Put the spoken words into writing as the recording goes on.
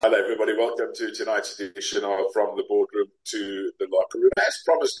Hello, everybody. Welcome to tonight's edition of From the Boardroom to the Locker Room. As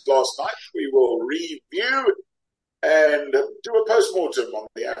promised last night, we will review and do a post-mortem on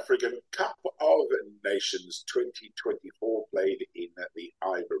the African Cup of Nations 2024 played in the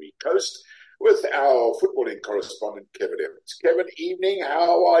Ivory Coast with our footballing correspondent, Kevan. Kevan, evening.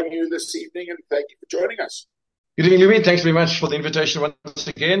 How are you this evening? And thank you for joining us. Good evening, Louis. Thanks very much for the invitation once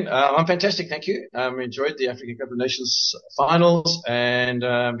again. I'm fantastic, thank you. Enjoyed the African Cup of Nations finals, and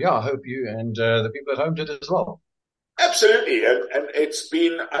I hope you and the people at home did as well. Absolutely, and it's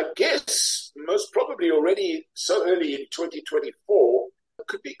been, I guess, most probably already so early in 2024,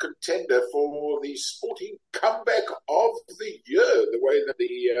 could be contender for the sporting comeback of the year, the way that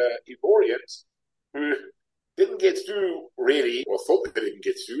the Ivorians, who didn't get through really, or thought they didn't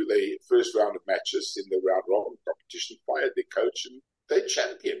get through the first round of matches in the round robin competition, fired their coach and they're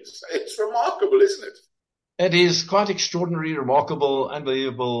champions. It's remarkable, isn't it? It is quite extraordinary, remarkable,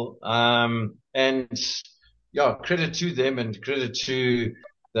 unbelievable, and credit to them and credit to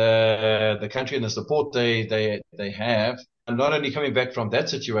the country and the support they have. And not only coming back from that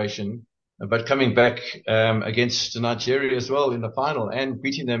situation, but coming back against Nigeria as well in the final and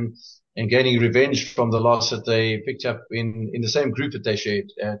beating them and gaining revenge from the loss that they picked up in the same group that they shared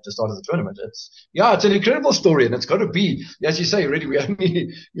at the start of the tournament. It's an incredible story, and it's got to be, as you say, really, we're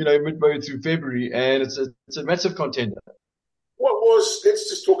only, midway through February, and it's a massive contender. Let's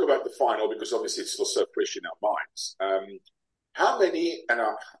just talk about the final, because obviously it's still so fresh in our minds. How many, and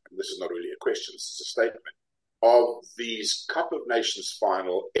this is not really a question, this is a statement, of these Cup of Nations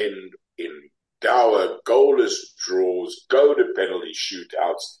final end in dour, goalless draws, go to penalty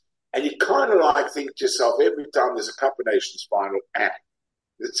shootouts, and you kind of think to yourself, every time there's a Cup of Nations final,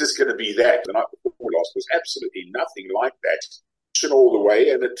 it's just going to be that. The night before last was absolutely nothing like that. All the way,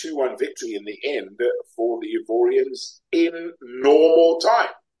 and a 2-1 victory in the end for the Ivorians in normal time.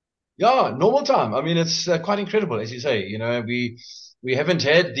 Yeah, normal time. I mean, it's quite incredible, as you say. We haven't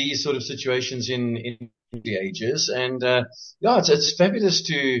had these sort of situations in the ages, and it's fabulous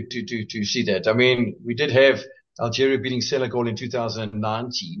to see that. I mean, we did have Algeria beating Senegal in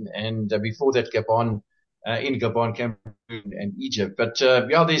 2019, and before that, Gabon, Cameroon, and Egypt. But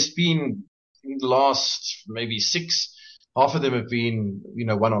there's been in the last maybe 6. Half of them have been,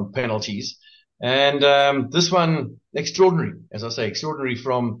 won on penalties. And this one, extraordinary, as I say, extraordinary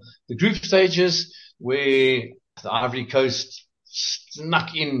from the group stages where the Ivory Coast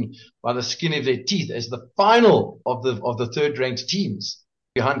snuck in by the skin of their teeth as the final of the third-ranked teams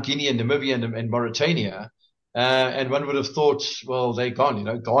behind Guinea and Namibia and Mauritania. And one would have thought, well, they're gone.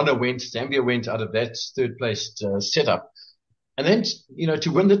 Ghana went, Zambia went out of that third-place setup. And then,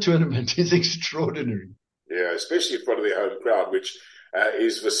 to win the tournament is extraordinary. Yeah, especially in front of their home crowd, which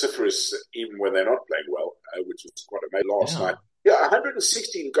is vociferous even when they're not playing well, which was quite amazing last night. Yeah,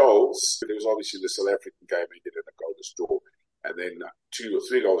 116 goals. There was obviously the South African game ended in a goalless draw, and then 2 or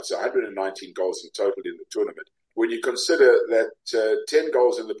 3 goals. So 119 goals in total in the tournament. When you consider that 10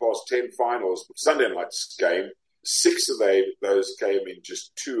 goals in the past 10 finals, Sunday night's game, 6 of those came in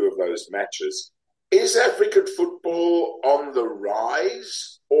just 2 of those matches. Is African football on the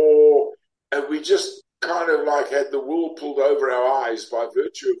rise, or have we just kind of had the wool pulled over our eyes by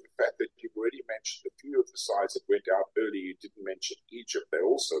virtue of the fact that you've already mentioned a few of the sides that went out early? You didn't mention Egypt. They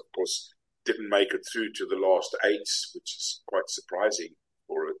also, of course, didn't make it through to the last 8, which is quite surprising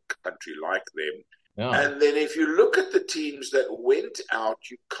for a country like them. Yeah. And then if you look at the teams that went out,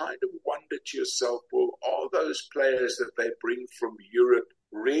 you kind of wonder to yourself, well, are those players that they bring from Europe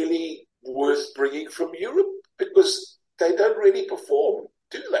really worth bringing from Europe? Because they don't really perform,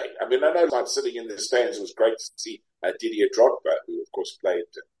 do they? I mean, I know sitting in the stands, it was great to see Didier Drogba, who of course played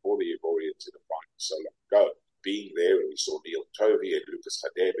for the Ivorians in the final so long ago, being there, and we saw Neil Tovey and Lucas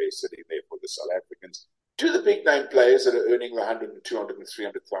Hadebe sitting there for the South Africans. Do the big name players that are earning the 100 and 200 and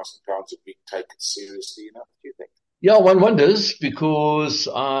 300,000 pounds a week take it seriously enough, do you think? Yeah, one wonders, because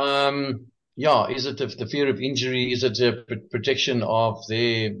is it the fear of injury? Is it a protection of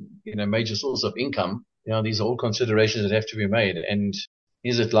their major source of income? These are all considerations that have to be made. And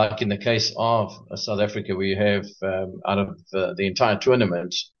is it like in the case of South Africa, where you have out of the entire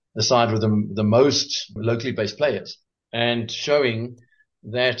tournament, the side with the most locally based players, and showing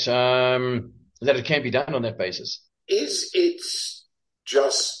that that it can be done on that basis? Is it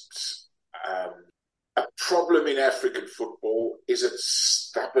just a problem in African football? Is it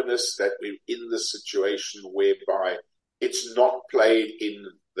stubbornness that we're in the situation whereby it's not played in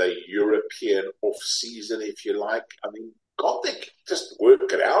the European off-season, if you like? I mean, can't they just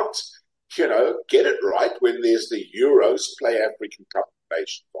work it out? Get it right when there's the Euros, play African Cup of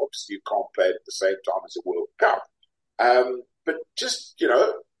Nations. Obviously, you can't play it at the same time as the World Cup. But just,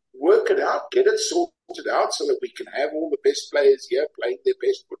 get it sorted out so that we can have all the best players here playing their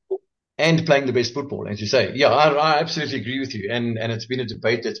best football. And playing the best football, as you say. Yeah, I absolutely agree with you. And it's been a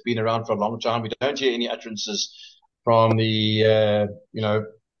debate that's been around for a long time. We don't hear any utterances from the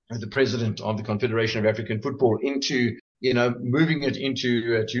president of the Confederation of African Football into, moving it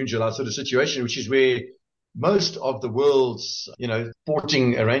into a June, July sort of situation, which is where most of the world's,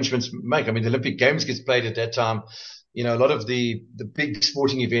 sporting arrangements make. I mean, the Olympic Games gets played at that time. A lot of the big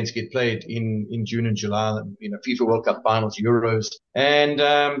sporting events get played in June and July, FIFA World Cup finals, Euros. And,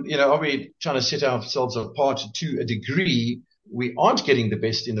 are we trying to set ourselves apart to a degree? We aren't getting the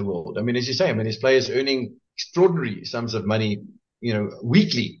best in the world. I mean, as you say, there's players earning extraordinary sums of money,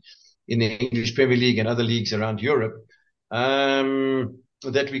 weekly in the English Premier League and other leagues around Europe,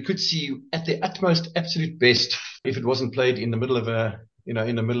 that we could see at the utmost absolute best if it wasn't played in the middle of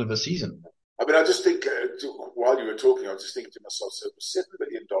a season. I mean, I just think, while you were talking, I was just thinking to myself, so $7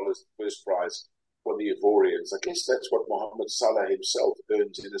 million first prize for the Ivorians. I guess that's what Mohamed Salah himself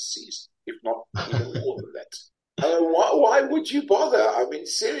earns in a season, if not even more than that. Why would you bother? I mean,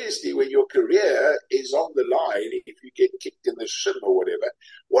 seriously, when your career is on the line, if you get kicked in the shin or whatever.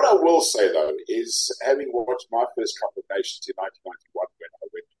 What I will say, though, is having watched my first Cup of Nations in 1991 when I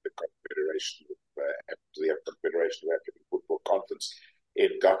went to the Confederation of African Football Conference in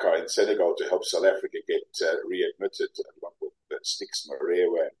Dakar in Senegal to help South Africa get readmitted, along with Sticks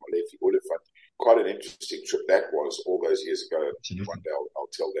Marewa and Molefi Oliphant. Quite an interesting trip that was all those years ago. One day I'll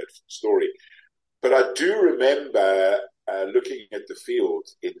tell that story. But I do remember looking at the field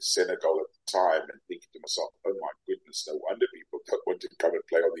in Senegal at the time and thinking to myself, oh my goodness, no wonder people don't want to come and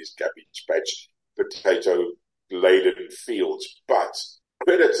play on these cabbage patch, potato-laden fields. But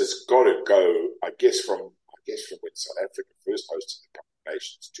credit has got to go, I guess from when South Africa first hosted the Cup of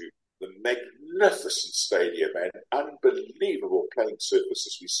Nations to the magnificent stadium and unbelievable playing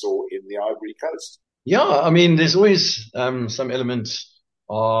surfaces we saw in the Ivory Coast. Yeah, I mean, there's always some elements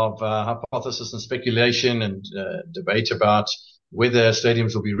of hypothesis and speculation and debate about whether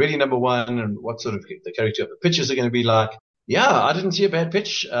stadiums will be ready, number one, and what sort of the character of the pitches are going to be like. Yeah, I didn't see a bad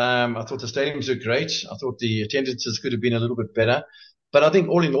pitch. I thought the stadiums were great. I thought the attendances could have been a little bit better. But I think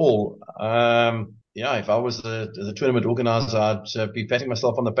all in all, if I was the tournament organizer, I'd be patting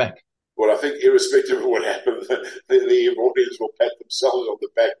myself on the back. Well, I think irrespective of what happened, the audience will pat themselves on the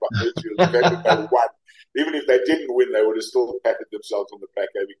back by virtue of the fact that they won. Even if they didn't win, they would have still patted themselves on the back,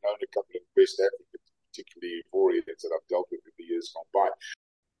 having known a couple of West Africans, particularly Ivorians, that I've dealt with in the years gone by.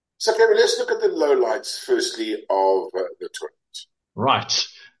 So, Kevin, let's look at the lowlights, firstly, of the tournament. Right.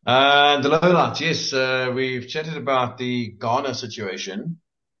 The lowlights, yes. We've chatted about the Ghana situation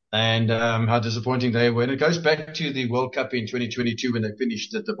and how disappointing they were. And it goes back to the World Cup in 2022 when they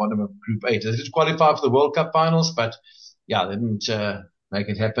finished at the bottom of Group 8. They did qualify for the World Cup finals, but, they didn't make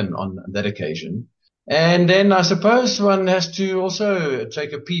it happen on that occasion. And then I suppose one has to also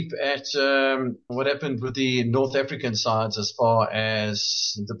take a peep at what happened with the North African sides as far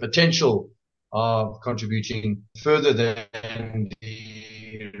as the potential of contributing further than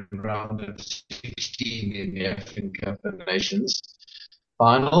the round of 16 in the African Cup of Nations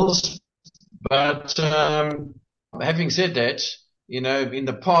finals. But having said that, in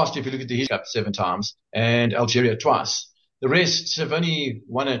the past, if you look at the History Cup 7 times and Algeria twice, the rest have only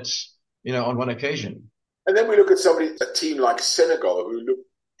won it on one occasion. And then we look at a team like Senegal, who looked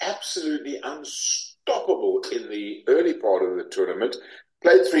absolutely unstoppable in the early part of the tournament,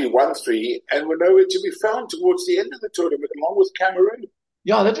 played 3-1-3, and were nowhere to be found towards the end of the tournament, along with Cameroon.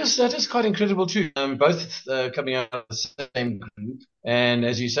 Yeah, that is quite incredible too. Both coming out of the same group, and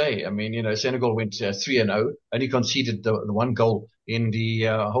as you say, Senegal went 3-0, only conceded the one goal in the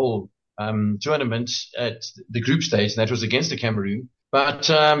whole tournament at the group stage, and that was against the Cameroon. But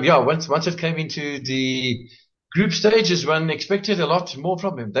once it came into the group stages, one expected a lot more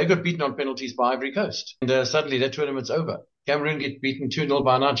from them. They got beaten on penalties by Ivory Coast, and suddenly that tournament's over. Cameroon get beaten 2-0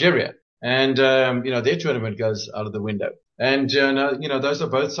 by Nigeria, and their tournament goes out of the window. And those are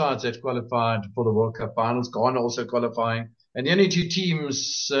both sides that qualified for the World Cup finals. Ghana also qualifying, and the only two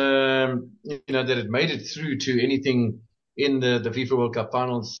teams that had made it through to anything in the FIFA World Cup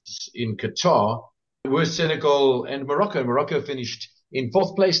finals in Qatar were Senegal and Morocco. Morocco finished in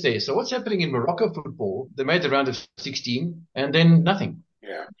 4th place there. So what's happening in Morocco football? They made the round of 16 and then nothing.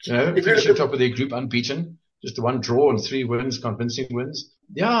 Yeah. Finishing top of their group unbeaten, just one draw and 3 wins, convincing wins.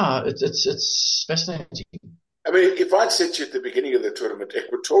 Yeah, it's fascinating. I mean, if I'd said to you at the beginning of the tournament,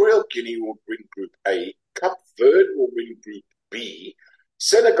 Equatorial Guinea will win Group A, Cape Verde will win Group B,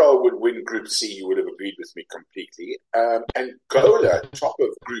 Senegal would win Group C, you would have agreed with me completely. Angola, top of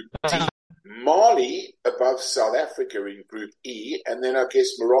Group D, Mali above South Africa in Group E, and then I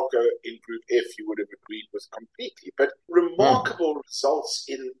guess Morocco in Group F you would have agreed with completely. But remarkable results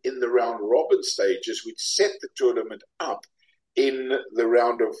in the round robin stages, which set the tournament up in the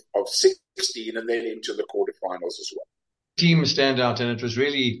round of 16 and then into the quarterfinals as well. Team stand out, and it was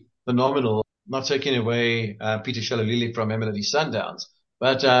really phenomenal, not taking away Peter Shalulile from Mamelodi Sundowns.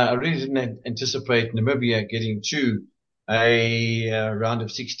 But I really didn't anticipate Namibia getting to a round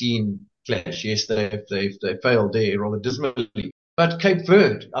of 16 clash. Yes, they failed there rather dismally. But Cape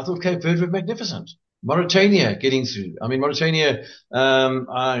Verde, I thought Cape Verde were magnificent. Mauritania getting through. I mean, Mauritania,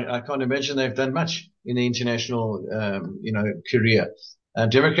 I can't imagine they've done much in the international, career.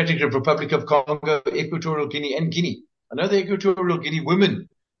 Democratic Republic of Congo, Equatorial Guinea, and Guinea. I know the Equatorial Guinea women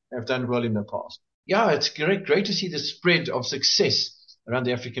have done well in the past. Yeah, it's great to see the spread of success around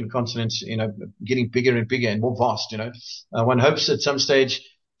the African continent, getting bigger and bigger and more vast, One hopes at some stage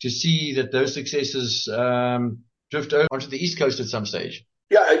to see that those successes drift over onto the East Coast at some stage.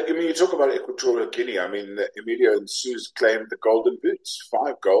 Yeah, I mean, you talk about Equatorial Guinea. I mean, Emilio Nsous claimed the golden boots,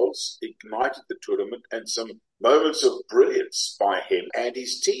 5 goals, ignited the tournament, and some moments of brilliance by him and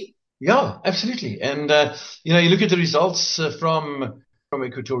his team. Yeah, absolutely. And, you look at the results from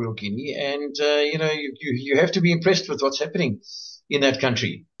Equatorial Guinea, and, you have to be impressed with what's happening in that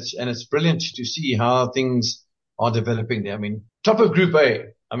country. And it's brilliant to see how things are developing there. I mean, top of Group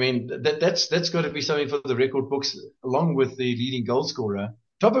A. I mean, that's got to be something for the record books, along with the leading goal scorer.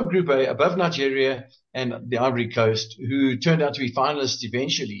 Top of Group A, above Nigeria and the Ivory Coast, who turned out to be finalists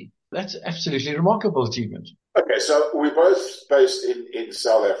eventually. That's absolutely remarkable achievement. Okay, so we're both based in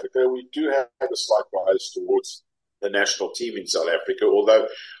South Africa. We do have a slight bias towards the national team in South Africa, although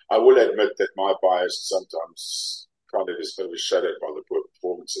I will admit that my bias sometimes kind of is overshadowed by the poor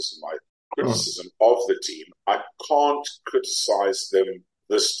performances and my criticism of the team. I can't criticize them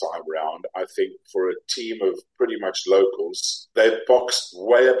this time round. I think for a team of pretty much locals, they've boxed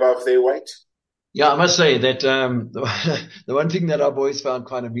way above their weight. Yeah, I must say that the one thing that I've always found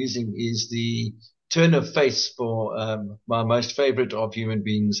quite amusing is the turn of face for my most favorite of human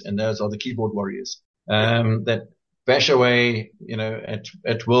beings, and those are the keyboard warriors. That bash away,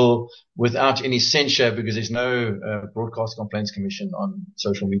 at will, without any censure, because there's no broadcast complaints commission on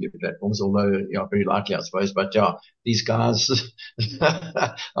social media platforms, although, very likely, I suppose. But these guys,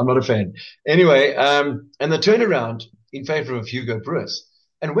 I'm not a fan. Anyway, and the turnaround in favor of Hugo Broos.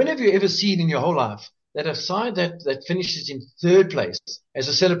 And when have you ever seen in your whole life that a side that finishes in third place as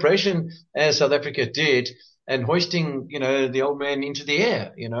a celebration as South Africa did, and hoisting, the old man into the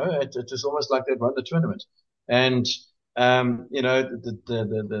air, it was almost like they'd won the tournament. And, the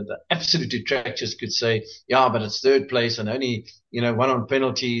absolute detractors could say, yeah, but it's third place and only, one on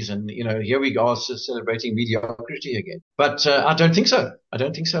penalties. And, here we go celebrating mediocrity again. But, I don't think so. I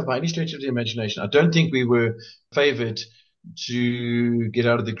don't think so by any stretch of the imagination. I don't think we were favored to get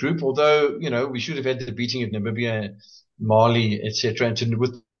out of the group, although, we should have had the beating of Namibia, Mali, etc. And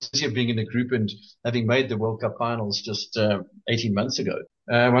with being in the group and having made the World Cup finals just 18 months ago,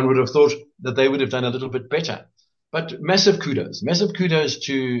 one would have thought that they would have done a little bit better. But massive kudos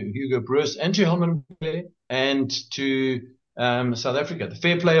to Hugo Broos and to Helman and to South Africa. The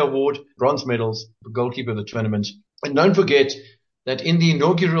Fair Play Award, bronze medals, goalkeeper of the tournament. And don't forget that in the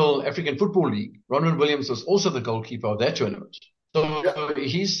inaugural African Football League, Ronwen Williams was also the goalkeeper of that tournament. So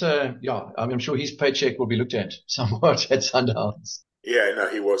he's, I'm sure his paycheck will be looked at somewhat at Sundowns. Yeah, no,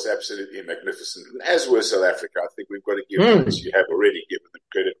 he was absolutely magnificent. And as were South Africa, I think we've got to give them, as you have already given them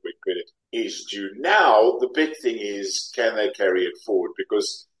credit where credit is due. Now, the big thing is, can they carry it forward?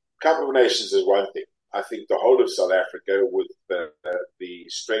 Because Cup of Nations is one thing. I think the whole of South Africa, with the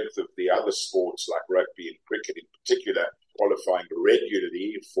strength of the other sports like rugby and cricket in particular, qualifying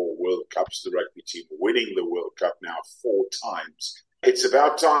regularly for World Cups, the rugby team winning the World Cup now 4 times. It's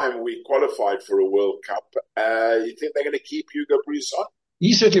about time we qualified for a World Cup. You think they're going to keep Hugo Broos on?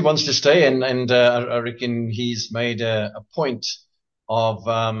 He certainly wants to stay, and I reckon he's made a point of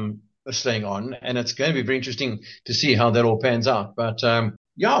staying on, and it's going to be very interesting to see how that all pans out. But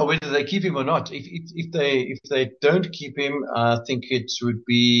whether they keep him or not, if they don't keep him, I think it would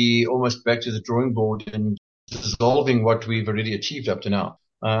be almost back to the drawing board and dissolving what we've already achieved up to now.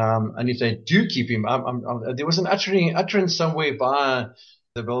 And if they do keep him, there was an utterance somewhere by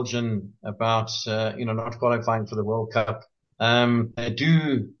the Belgian about, not qualifying for the World Cup. They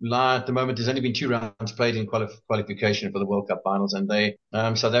do lie at the moment. There's only been 2 rounds played in qualification for the World Cup finals,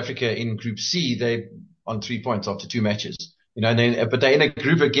 and South Africa in Group C, they on 3 points after 2 matches. But they're in a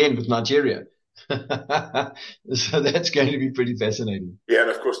group again with Nigeria, So that's going to be pretty fascinating. Yeah,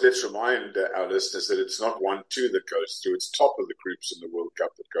 and of course, let's remind our listeners that it's not 1-2 that goes through. It's top of the groups in the World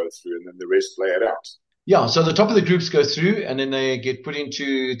Cup that go through, and then the rest play it out. Yeah, so the top of the groups go through, and then they get put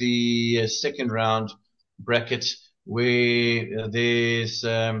into the second round bracket where there's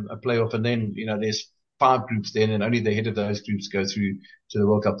a playoff, and then there's 5 groups then, and only the head of those groups go through to the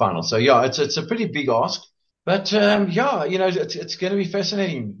World Cup final. So yeah, it's a pretty big ask, but yeah, it's going to be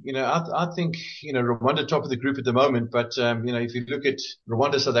fascinating. I think Rwanda top of the group at the moment, but if you look at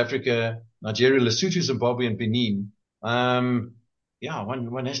Rwanda, South Africa, Nigeria, Lesotho, Zimbabwe, and Benin. Yeah,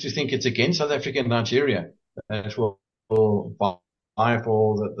 one has to think it's against South Africa and Nigeria that will vie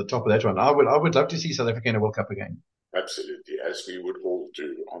for the top of that one. I would love to see South Africa in a World Cup again. Absolutely, as we would all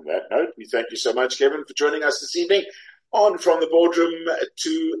do. On that note, we thank you so much, Kevan, for joining us this evening. On from the boardroom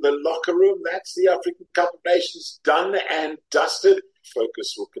to the locker room. That's the African Cup of Nations done and dusted.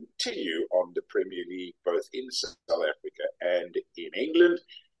 Focus will continue on the Premier League, both in South Africa and in England,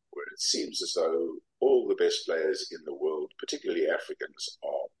 where it seems as though all the best players in the world, particularly Africans,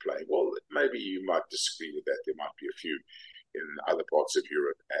 are playing. Well, maybe you might disagree with that. There might be a few in other parts of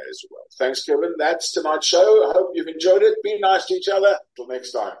Europe as well. Thanks, Kevan. That's tonight's show. I hope you've enjoyed it. Be nice to each other. Till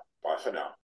next time. Bye for now.